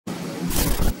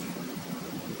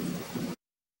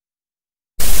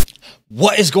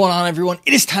What is going on, everyone?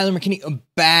 It is Tyler McKinney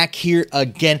back here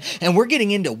again, and we're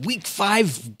getting into week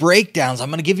 5 breakdowns. I'm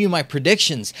going to give you my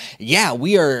predictions. Yeah,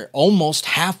 we are almost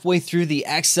halfway through the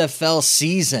XFL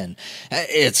season.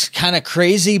 It's kind of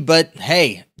crazy, but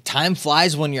hey, time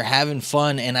flies when you're having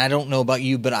fun, and I don't know about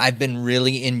you, but I've been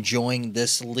really enjoying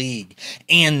this league.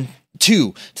 And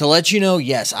to let you know,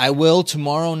 yes, I will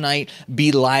tomorrow night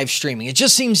be live streaming. It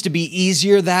just seems to be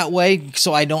easier that way,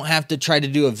 so I don't have to try to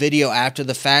do a video after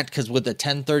the fact, because with the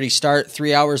 10:30 start,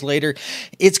 3 hours later,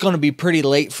 it's going to be pretty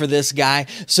late for this guy.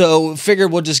 So figure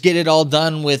we'll just get it all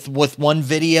done with one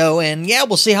video, and yeah,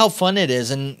 we'll see how fun it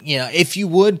is. And if you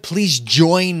would, please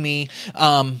join me.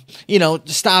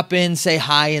 Stop in, say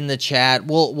hi in the chat.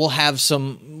 We'll have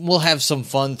some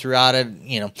fun throughout it.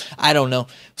 I don't know.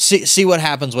 See what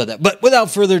happens with it. But without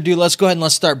further ado, let's go ahead and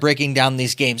let's start breaking down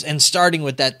these games. And starting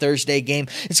with that Thursday game,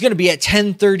 it's going to be at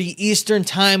 10:30 Eastern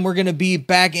time. We're going to be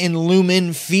back in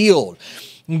Lumen Field.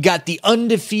 We got the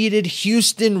undefeated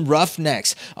Houston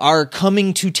Roughnecks are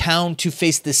coming to town to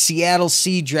face the Seattle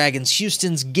Sea Dragons.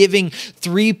 Houston's giving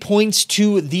 3 points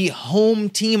to the home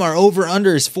team. Our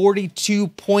over-under is 42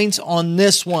 points on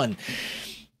this one.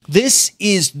 This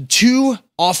is two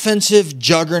offensive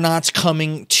juggernauts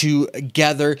coming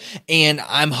together, and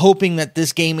I'm hoping that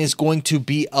this game is going to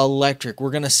be electric.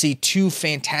 We're going to see two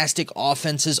fantastic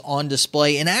offenses on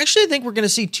display, and actually I think we're going to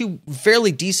see two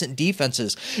fairly decent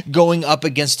defenses going up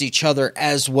against each other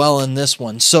as well in this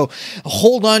one. So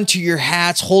hold on to your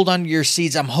hats, hold on to your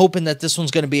seats. I'm hoping that this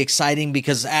one's going to be exciting,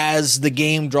 because as the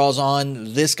game draws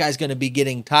on, this guy's going to be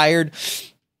getting tired.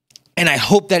 And I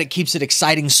hope that it keeps it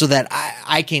exciting so that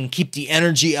I can keep the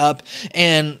energy up,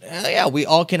 and we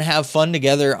all can have fun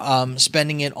together,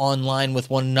 spending it online with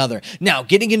one another. Now,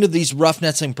 getting into these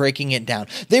Roughnecks and breaking it down,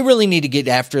 they really need to get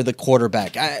after the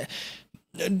quarterback.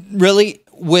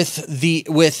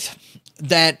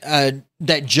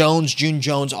 That June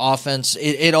Jones offense,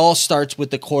 it all starts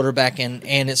with the quarterback, and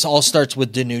it all starts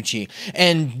with DiNucci.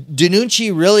 And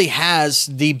DiNucci really has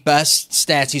the best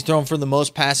stats. He's thrown for the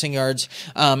most passing yards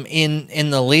in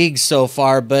the league so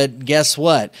far, but guess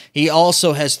what? He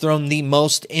also has thrown the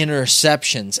most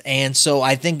interceptions. And so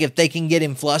I think if they can get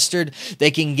him flustered, they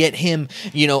can get him,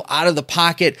 out of the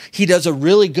pocket. He does a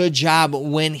really good job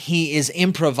when he is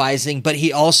improvising, but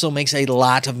he also makes a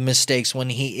lot of mistakes when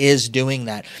he is doing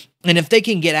that. And if they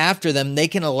can get after them, they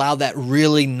can allow that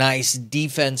really nice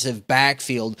defensive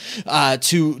backfield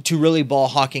to really ball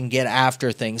hawk and get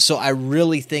after things. So I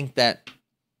really think that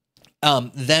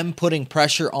them putting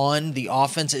pressure on the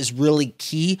offense is really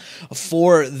key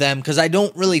for them, because I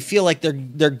don't really feel like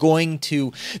they're going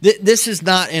to. This is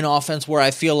not an offense where I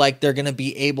feel like they're going to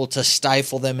be able to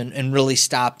stifle them and really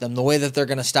stop them. The way that they're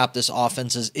going to stop this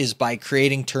offense is by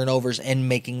creating turnovers and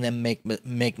making them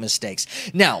make mistakes.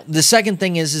 Now, the second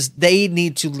thing is they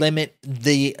need to limit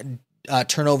the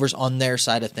turnovers on their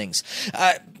side of things.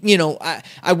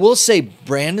 I will say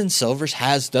Brandon Silvers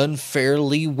has done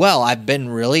fairly well. I've been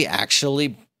really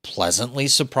actually pleasantly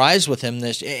surprised with him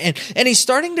and he's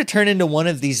starting to turn into one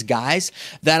of these guys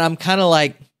that I'm kind of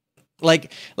like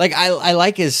I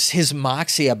like his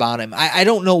moxie about him. I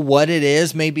don't know what it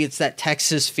is. Maybe it's that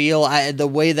Texas feel. The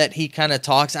way that he kind of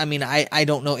talks. I mean, I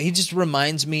don't know. He just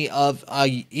reminds me of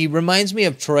Troy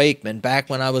Aikman back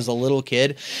when I was a little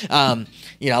kid. A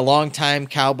long-time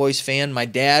Cowboys fan. My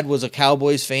dad was a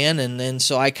Cowboys fan, and then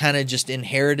so I kind of just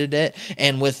inherited it.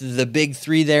 And with the big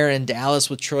three there in Dallas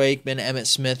with Troy Aikman, Emmitt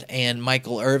Smith, and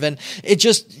Michael Irvin,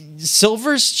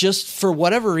 Silvers just for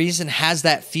whatever reason has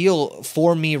that feel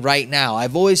for me right now.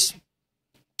 I've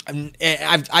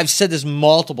said this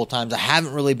multiple times. I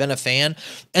haven't really been a fan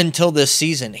until this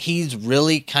season. He's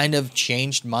really kind of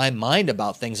changed my mind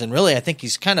about things, and really I think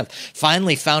he's kind of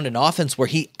finally found an offense where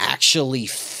he actually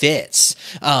fits.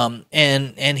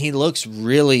 And he looks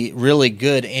really, really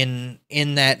good in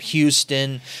that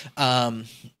Houston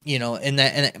in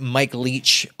that Mike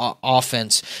Leach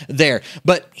offense there.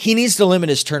 But he needs to limit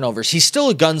his turnovers. He's still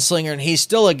a gunslinger, and he's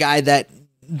still a guy that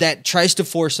tries to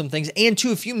force some things. And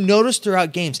too, if you notice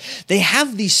throughout games, they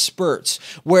have these spurts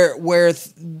where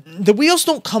the wheels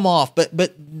don't come off, but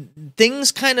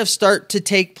things kind of start to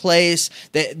take place.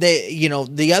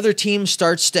 The other team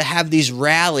starts to have these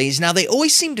rallies. Now, they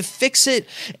always seem to fix it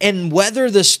and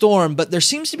weather the storm, but there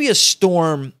seems to be a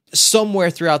storm somewhere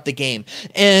throughout the game.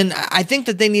 And I think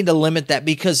that they need to limit that,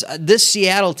 because this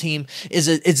Seattle team is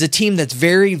a team that's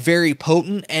very, very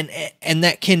potent and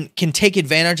that can take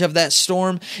advantage of that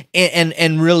storm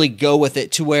and really go with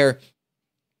it to where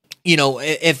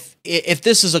if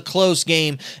this is a close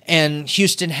game and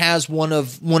Houston has one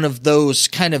of those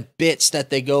kind of bits that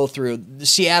they go through,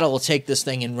 Seattle will take this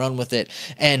thing and run with it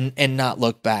and not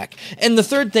look back. And the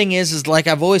third thing is like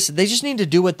I've always said, they just need to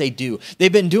do what they do.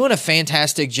 They've been doing a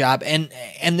fantastic job, and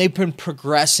they've been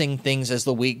progressing things as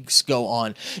the weeks go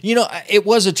on. It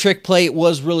was a trick play. It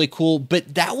was really cool,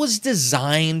 but that was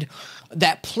designed.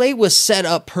 That play was set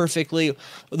up perfectly.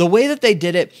 The way that they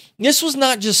did it, this was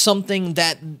not just something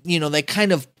that, they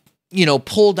kind of,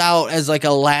 pulled out as like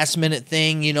a last minute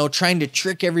thing, trying to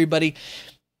trick everybody.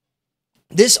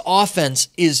 This offense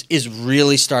is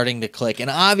really starting to click. And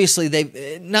obviously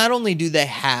not only do they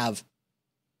have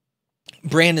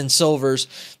Brandon Silvers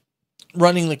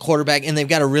running the quarterback, and they've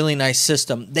got a really nice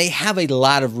system, they have a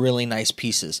lot of really nice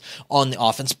pieces on the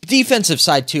offense. Defensive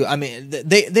side too. I mean,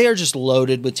 they are just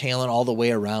loaded with talent all the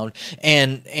way around,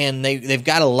 and they've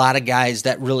got a lot of guys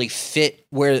that really fit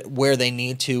where they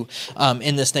need to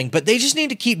in this thing. But they just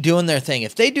need to keep doing their thing.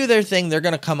 If they do their thing, they're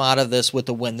going to come out of this with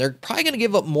a win. They're probably going to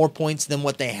give up more points than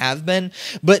what they have been,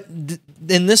 but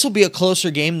then this will be a closer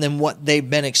game than what they've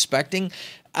been expecting.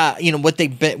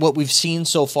 What we've seen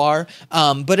so far.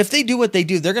 But if they do what they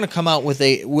do, they're going to come out with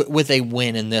a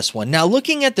win in this one. Now,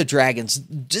 looking at the Dragons,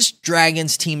 this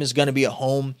Dragons team is going to be at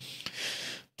home.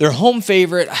 They're home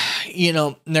favorite,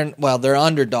 they're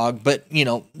underdog, but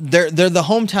they're the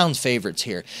hometown's favorites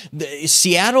here.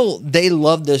 Seattle, they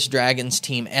love this Dragons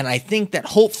team, and I think that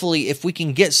hopefully if we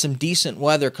can get some decent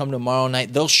weather come tomorrow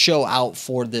night, they'll show out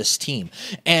for this team.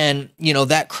 And,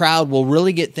 that crowd will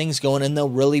really get things going, and they'll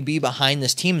really be behind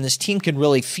this team, and this team can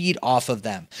really feed off of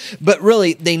them. But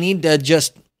really, they need to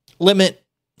just limit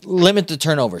the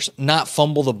turnovers, not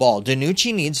fumble the ball.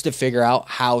 DiNucci needs to figure out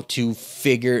how to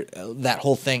figure that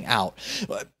whole thing out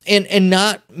and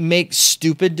not make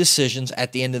stupid decisions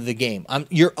at the end of the game.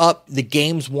 You're up, the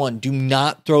game's won. Do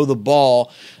not throw the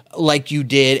ball like you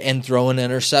did and throw an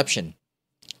interception.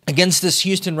 Against this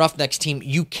Houston Roughnecks team,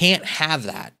 you can't have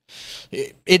that.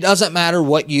 It doesn't matter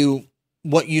what you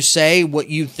say, what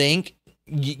you think.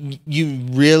 You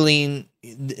really,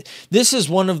 this is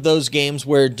one of those games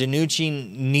where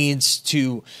DiNucci needs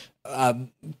to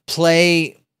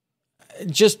play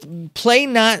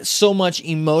not so much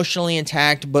emotionally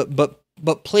intact,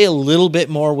 but play a little bit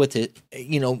more with it,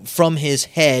 from his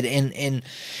head and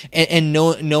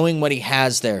knowing what he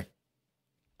has there.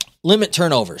 Limit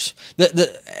turnovers.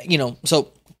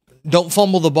 So don't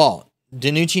fumble the ball.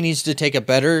 DiNucci needs to take a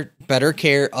better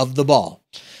care of the ball.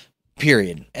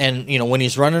 Period. And, when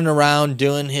he's running around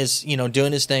doing his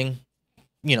thing,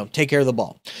 take care of the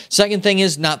ball. Second thing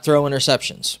is not throw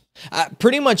interceptions.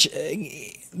 Pretty much,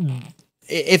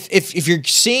 if you're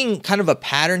seeing kind of a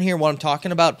pattern here, what I'm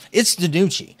talking about, it's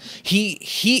DiNucci.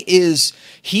 He is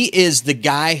the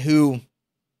guy who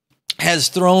has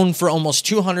thrown for almost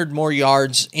 200 more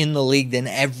yards in the league than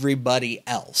everybody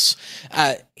else.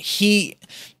 He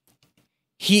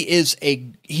is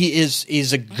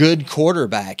a good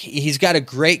quarterback. He's got a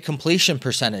great completion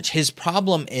percentage. His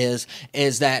problem is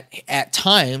that at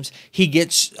times he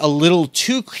gets a little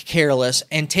too careless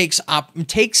and takes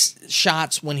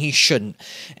shots when he shouldn't.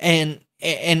 And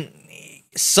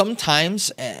sometimes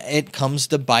it comes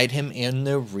to bite him in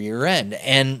the rear end,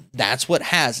 and that's what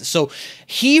has. So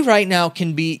he right now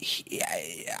can be,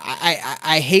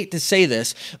 I hate to say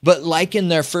this, but like in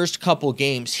their first couple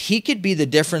games, he could be the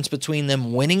difference between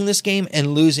them winning this game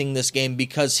and losing this game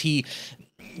because he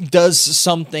does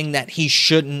something that he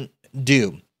shouldn't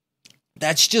do.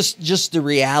 That's just the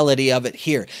reality of it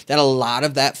here, that a lot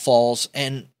of that falls,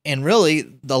 and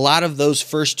really a lot of those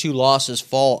first two losses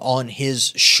fall on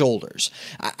his shoulders.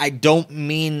 I don't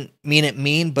mean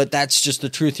it, but that's just the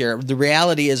truth here. The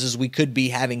reality is we could be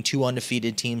having two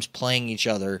undefeated teams playing each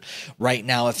other right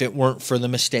now if it weren't for the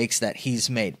mistakes that he's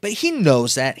made. But he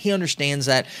knows that, he understands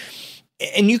that,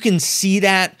 and you can see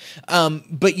that,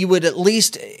 but you would at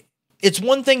least... It's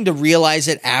one thing to realize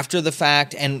it after the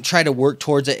fact and try to work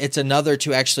towards it. It's another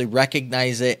to actually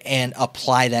recognize it and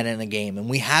apply that in a game. And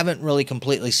we haven't really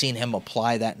completely seen him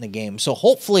apply that in the game. So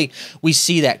hopefully we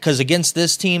see that, because against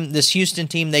this team, this Houston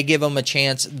team, they give them a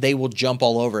chance, they will jump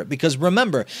all over it. Because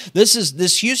remember,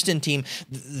 this Houston team,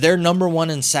 they're number one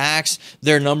in sacks,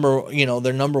 they're number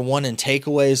one in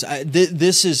takeaways.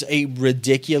 This is a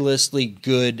ridiculously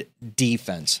good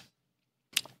defense.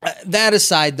 That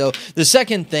aside, though, the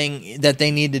second thing that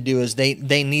they need to do is they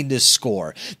need to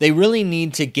score. They really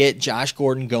need to get Josh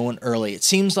Gordon going early. It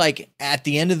seems like at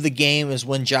the end of the game is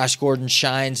when Josh Gordon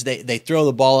shines. They throw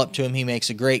the ball up to him. He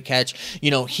makes a great catch.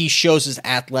 He shows his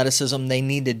athleticism. They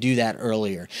need to do that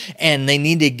earlier, and they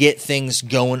need to get things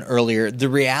going earlier. The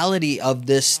reality of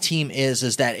this team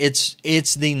is that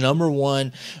it's the number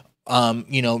one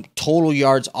total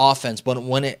yards offense, but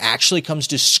when it actually comes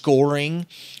to scoring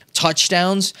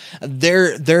touchdowns,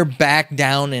 they're back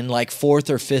down in like 4th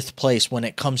or 5th place when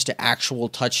it comes to actual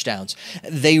touchdowns.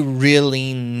 They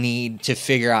really need to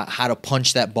figure out how to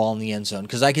punch that ball in the end zone,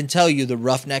 because I can tell you the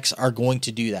Roughnecks are going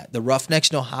to do that. The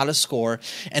Roughnecks know how to score,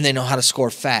 and they know how to score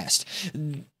fast.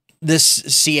 This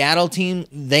Seattle team,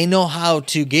 they know how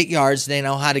to get yards, they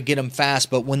know how to get them fast,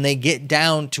 but when they get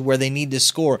down to where they need to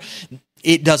score,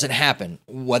 it doesn't happen,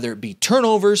 whether it be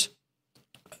turnovers,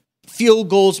 field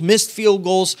goals, missed field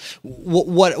goals,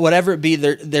 whatever it be.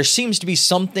 There seems to be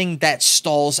something that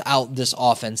stalls out this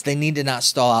offense. They need to not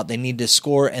stall out. They need to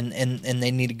score, and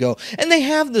they need to go. And they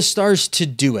have the stars to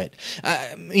do it.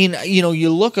 I mean,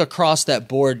 you look across that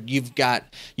board. You've got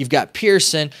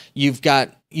Pearson. You've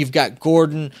got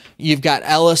Gordon. You've got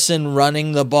Ellison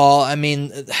running the ball. I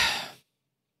mean,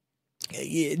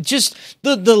 just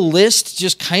the list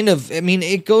just kind of,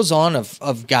 it goes on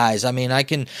of guys.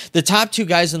 The top 2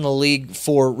 guys in the league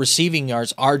for receiving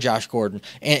yards are Josh Gordon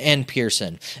and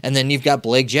Pearson. And then you've got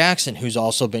Blake Jackson, who's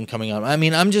also been coming on.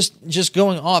 I'm just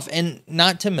going off, and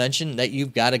not to mention that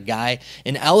you've got a guy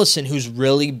in Ellison who's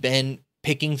really been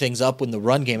picking things up in the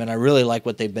run game, and I really like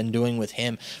what they've been doing with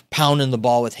him, pounding the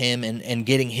ball with him and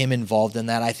getting him involved in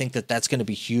that. I think that that's going to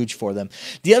be huge for them.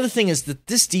 The other thing is that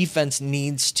this defense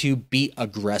needs to be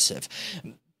aggressive.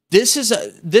 This is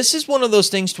one of those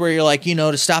things to where you're like,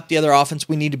 to stop the other offense,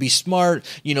 we need to be smart.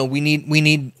 We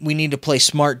need to play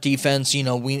smart defense. We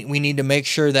need to make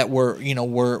sure that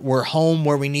we're home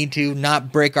where we need to,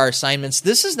 not break our assignments.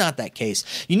 This is not that case.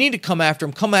 You need to come after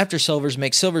them, come after Silvers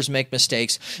make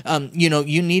mistakes.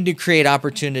 You need to create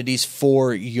opportunities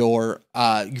for your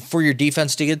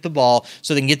defense to get the ball,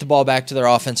 so they can get the ball back to their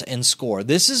offense and score.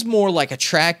 This is more like a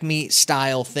track meet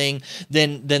style thing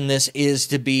than this is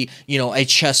to be, a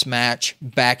chess match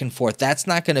back and forth. That's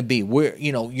not going to be.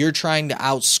 You're trying to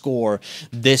outscore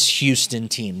this Houston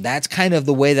team. That's kind of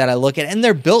the way that I look at it, and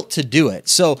they're built to do it.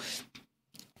 So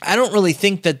I don't really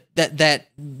think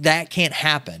that can't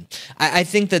happen. I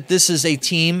think that this is a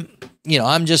team,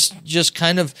 I'm just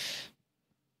kind of,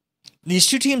 these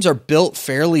two teams are built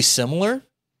fairly similar.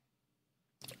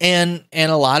 And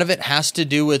a lot of it has to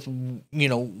do with,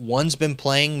 one's been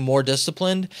playing more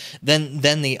disciplined than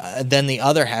the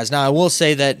other has. Now, I will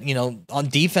say that, on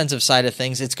defensive side of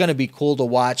things, it's going to be cool to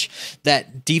watch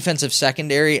that defensive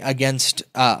secondary against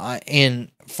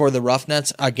for the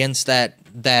Roughnecks against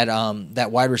that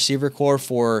wide receiver core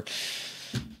for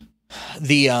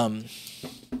the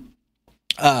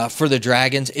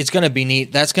Dragons. It's going to be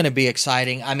neat. That's going to be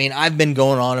exciting. I've been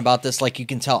going on about this. Like you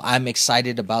can tell, I'm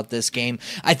excited about this game.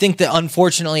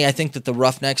 Unfortunately, I think that the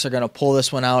Roughnecks are going to pull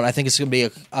this one out. I think it's going to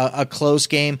be a close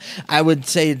game. I would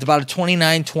say it's about a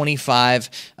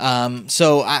 29-25.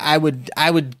 So I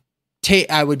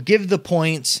would give the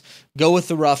points, go with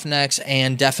the Roughnecks,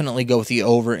 and definitely go with the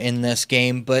over in this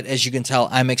game. But as you can tell,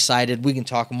 I'm excited. We can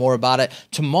talk more about it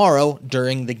tomorrow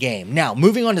during the game. Now,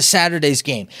 moving on to Saturday's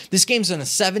game. This game's on a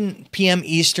 7 p.m.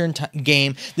 Eastern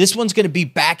game. This one's going to be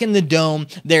back in the Dome.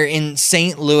 They're in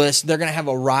St. Louis. They're going to have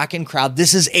a rocking crowd.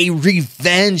 This is a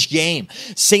revenge game.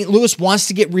 St. Louis wants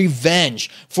to get revenge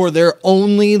for their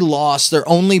only loss, their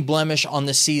only blemish on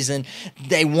the season.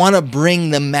 They want to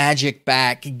bring the magic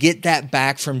back, get that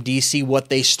back from DC, what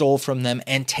they stole from them,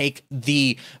 and take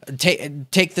the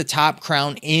top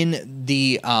crown in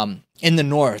the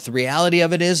North. The reality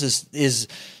of it is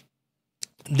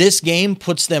this game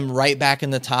puts them right back in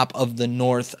the top of the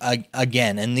North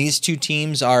again. And these two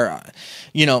teams are,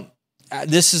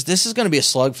 this is going to be a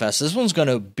slugfest. This one's going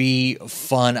to be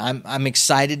fun. I'm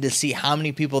excited to see how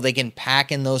many people they can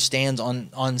pack in those stands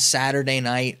on Saturday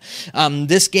night.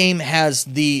 This game has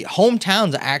the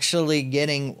hometowns actually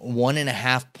getting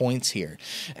 1.5 points here,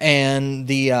 and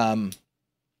the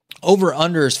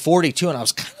over-under is 42, and I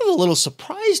was kind of a little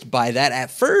surprised by that at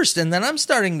first, and then I'm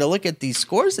starting to look at these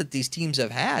scores that these teams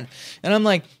have had, and I'm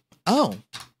like, oh,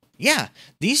 yeah,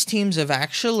 these teams have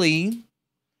actually,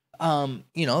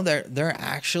 they're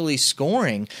actually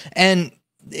scoring, and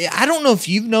I don't know if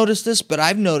you've noticed this, but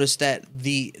I've noticed that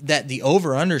the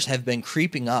over-unders have been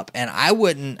creeping up, and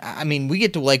I mean, we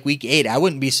get to like week 8, I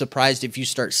wouldn't be surprised if you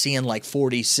start seeing like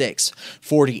 46,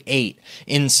 48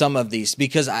 in some of these,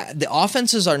 because the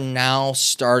offenses are now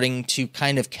starting to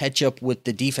kind of catch up with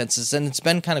the defenses, and it's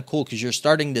been kind of cool because you're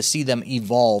starting to see them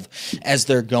evolve as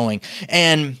they're going.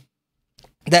 And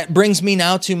that brings me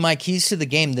now to my keys to the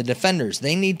game. The defenders,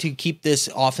 they need to keep this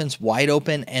offense wide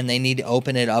open, and they need to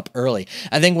open it up early.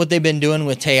 I think what they've been doing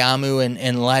with Te'amu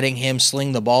and letting him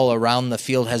sling the ball around the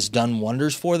field has done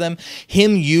wonders for them.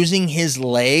 Him using his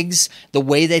legs the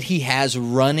way that he has,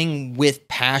 running with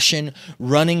passion,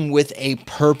 running with a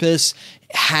purpose,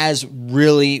 has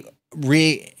really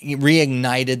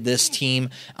reignited this team,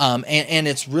 and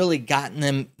it's really gotten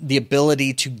them the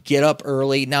ability to get up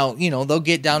early. Now, they'll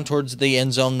get down towards the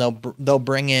end zone. They'll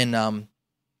bring in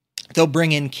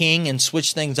King and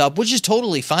switch things up, which is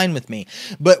totally fine with me.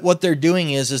 But what they're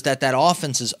doing is that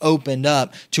offense is opened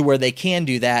up to where they can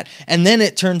do that, and then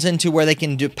it turns into where they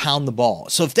can pound the ball.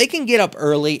 So if they can get up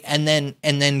early and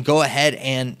then go ahead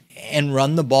and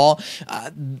run the ball,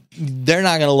 they're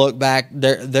not going to look back.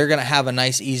 They're going to have a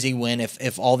nice easy win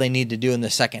if all they need to do in the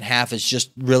second half is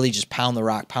just pound the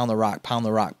rock.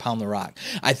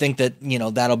 I think that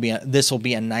this will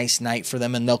be a nice night for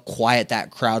them, and they'll quiet that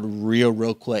crowd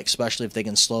real quick, especially if they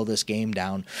can slow this game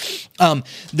down.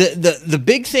 The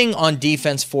big thing on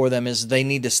defense for them is they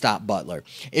need to stop Butler.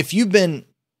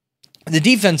 The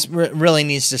defense really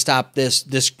needs to stop this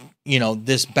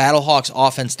BattleHawks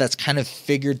offense that's kind of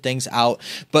figured things out.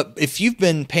 But if you've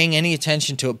been paying any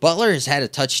attention to it, Butler has had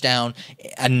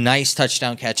a nice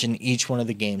touchdown catch in each one of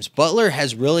the games. Butler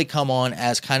has really come on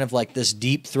as kind of like this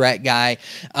deep threat guy.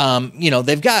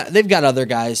 They've got other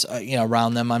guys,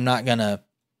 around them. I'm not gonna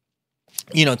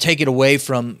take it away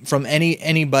from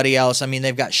anybody else. I mean,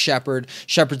 they've got Shepard.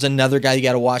 Shepard's another guy you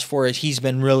got to watch for. He's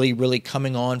been really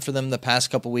coming on for them the past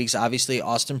couple weeks. Obviously,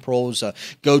 Austin Proehl's a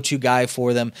go-to guy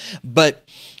for them. But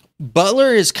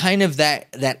Butler is kind of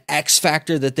that X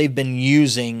factor that they've been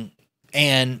using,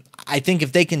 and I think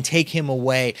if they can take him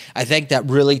away, I think that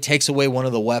really takes away one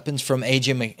of the weapons from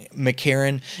AJ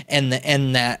McCarron and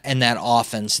that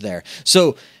offense there.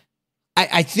 So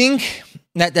I think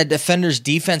that defender's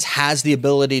defense has the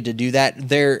ability to do that.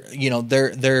 They're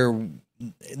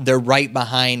right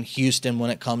behind Houston when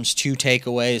it comes to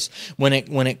takeaways, when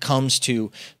it comes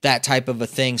to that type of a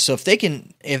thing. So if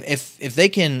they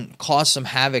can cause some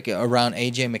havoc around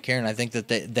AJ McCarron, I think that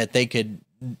they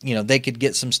could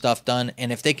get some stuff done.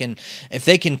 And if they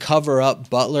can cover up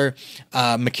Butler,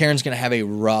 McCarron's going to have a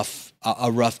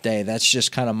rough day. That's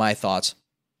just kind of my thoughts.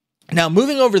 Now,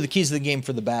 moving over to the keys of the game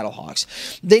for the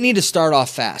BattleHawks, they need to start off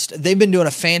fast. They've been doing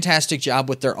a fantastic job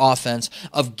with their offense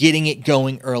of getting it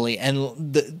going early,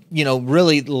 and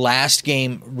really last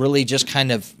game really just kind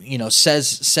of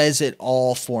says it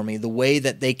all for me. The way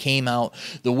that they came out,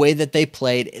 the way that they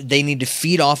played, they need to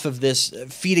feed off of this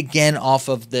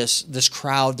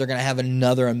crowd. They're going to have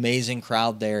another amazing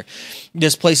crowd there.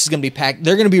 This place is going to be packed.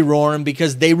 They're going to be roaring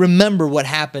because they remember what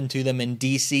happened to them in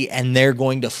DC, and they're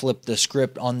going to flip the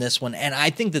script on this one. And I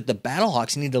think that the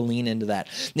BattleHawks need to lean into that.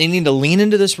 They need to lean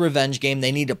into this revenge game.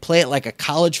 They need to play it like a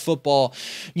college football.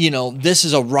 This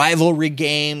is a rivalry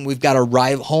game. We've got a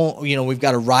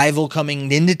rival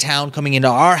coming into town, coming into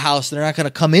our house. They're not going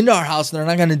to come into our house. They're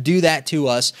not going to do that to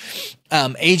us.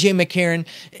 AJ McCarron,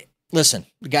 listen,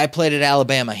 the guy played at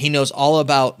Alabama. He knows all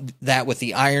about that with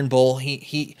the Iron Bowl.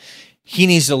 He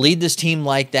needs to lead this team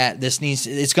like that.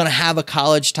 It's going to have a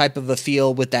college type of a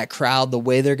feel with that crowd, the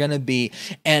way they're going to be,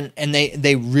 and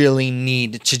they really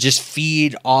need to just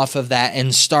feed off of that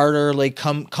and start early.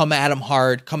 Come at them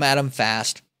hard, come at them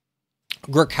fast.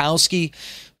 Grakowski.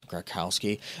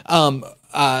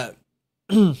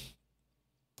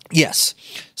 Yes.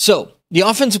 So the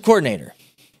offensive coordinator,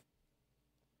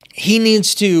 he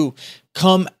needs to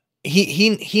come.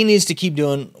 He needs to keep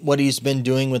doing what he's been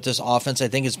doing with this offense. I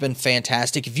think it's been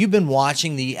fantastic. If you've been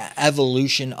watching the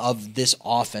evolution of this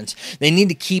offense, they need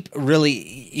to keep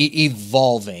really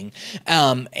evolving.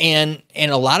 And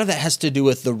a lot of that has to do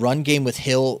with the run game with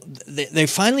Hill. They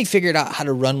finally figured out how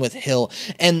to run with Hill,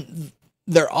 and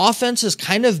their offense has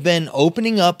kind of been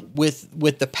opening up with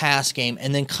the pass game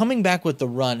and then coming back with the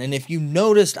run. And if you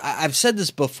noticed, I've said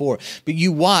this before, but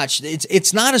you watch,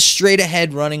 it's not a straight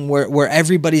ahead running where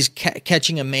everybody's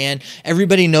catching a man.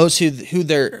 Everybody knows who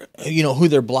they're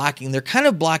blocking. They're kind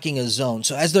of blocking a zone.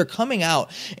 So as they're coming out,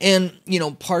 and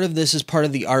part of this is part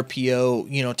of the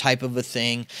RPO type of a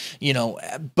thing,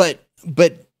 but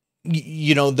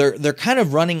they're kind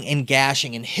of running and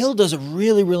gashing, and Hill does a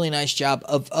really, really nice job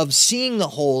of seeing the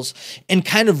holes and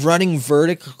kind of running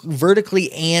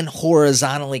vertically and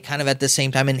horizontally kind of at the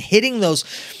same time and hitting those.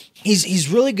 He's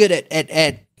really good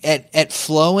at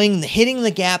flowing, hitting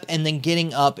the gap, and then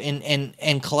getting up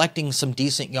and collecting some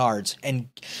decent yards.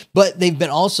 But they've been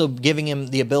also giving him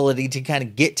the ability to kind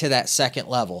of get to that second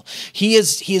level. He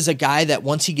is a guy that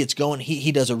once he gets going,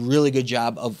 he does a really good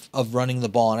job of running the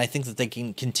ball, and I think that they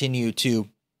can continue to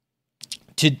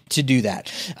do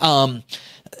that.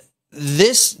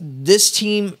 This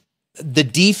team, the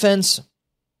defense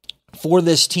for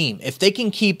this team, if they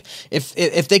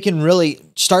can really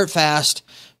start fast,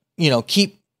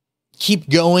 keep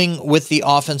going with the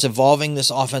offense, evolving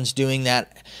this offense, doing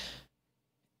that,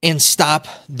 and stop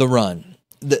the run.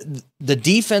 The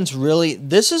defense really,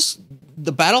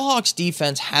 the BattleHawks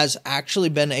defense has actually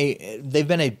they've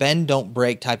been a bend don't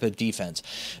break type of defense.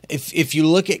 If you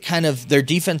look at kind of their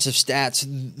defensive stats,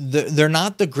 they're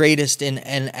not the greatest in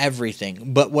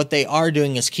everything, but what they are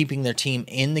doing is keeping their team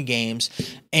in the games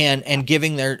and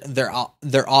giving their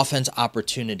offense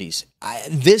opportunities.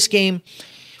 This game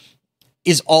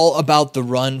is all about the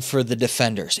run for the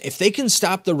defenders. If they can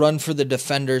stop the run for the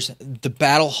defenders, the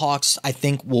BattleHawks, I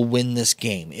think, will win this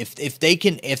game. If they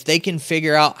can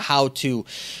figure out how to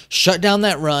shut down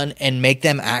that run and make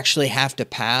them actually have to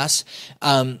pass,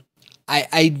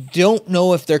 I don't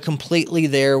know if they're completely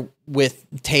there with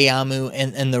Te'amu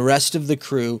and the rest of the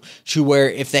crew to where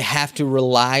if they have to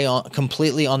rely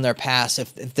completely on their pass,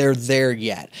 if they're there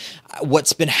yet.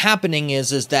 What's been happening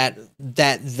is that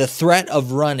the threat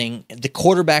of running, the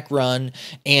quarterback run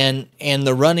and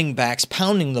the running backs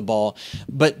pounding the ball,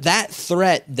 but that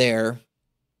threat there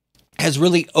has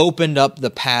really opened up the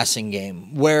passing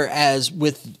game. Whereas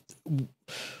with,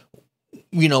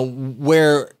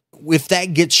 where if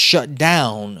that gets shut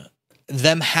down,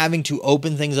 them having to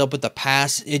open things up with the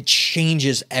pass, it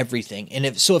changes everything. And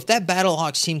if that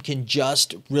BattleHawks team can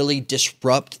just really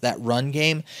disrupt that run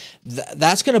game,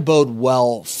 that's going to bode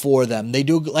well for them. They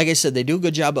do, like I said, they do a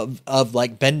good job of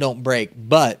like bend don't break,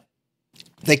 but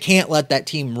they can't let that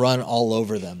team run all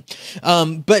over them.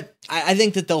 But I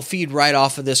think that they'll feed right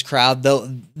off of this crowd.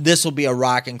 This will be a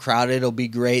rocking crowd. It'll be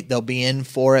great. They'll be in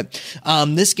for it.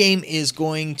 This game is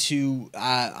going to,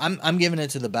 I'm giving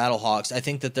it to the BattleHawks. I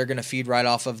think that they're going to feed right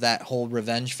off of that whole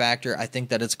revenge factor. I think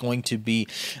that it's going to be,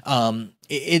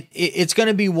 it's going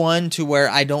to be one to where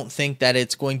I don't think that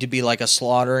it's going to be like a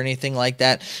slaughter or anything like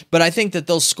that. But I think that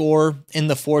they'll score in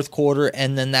the fourth quarter,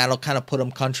 and then that'll kind of put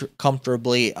them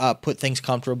comfortably, put things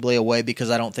comfortably away, because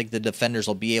I don't think the defenders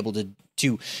will be able to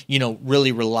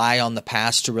really rely on the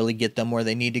pass to really get them where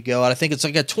they need to go. And I think it's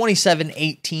like a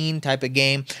 27-18 type of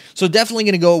game. So definitely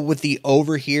going to go with the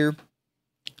over here,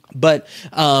 but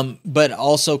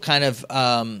also kind of,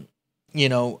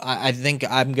 I think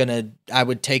I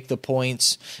would take the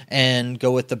points and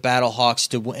go with the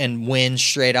BattleHawks and win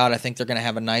straight out. I think they're going to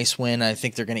have a nice win. I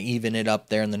think they're going to even it up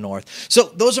there in the north. So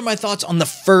those are my thoughts on the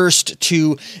first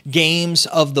two games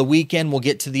of the weekend. We'll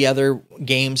get to the other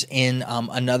games in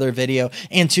another video.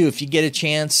 And two, if you get a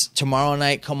chance tomorrow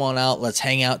night, come on out. Let's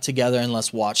hang out together and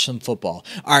let's watch some football.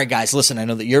 All right, guys, listen, I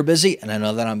know that you're busy and I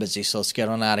know that I'm busy, so let's get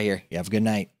on out of here. You have a good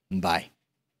night. Bye.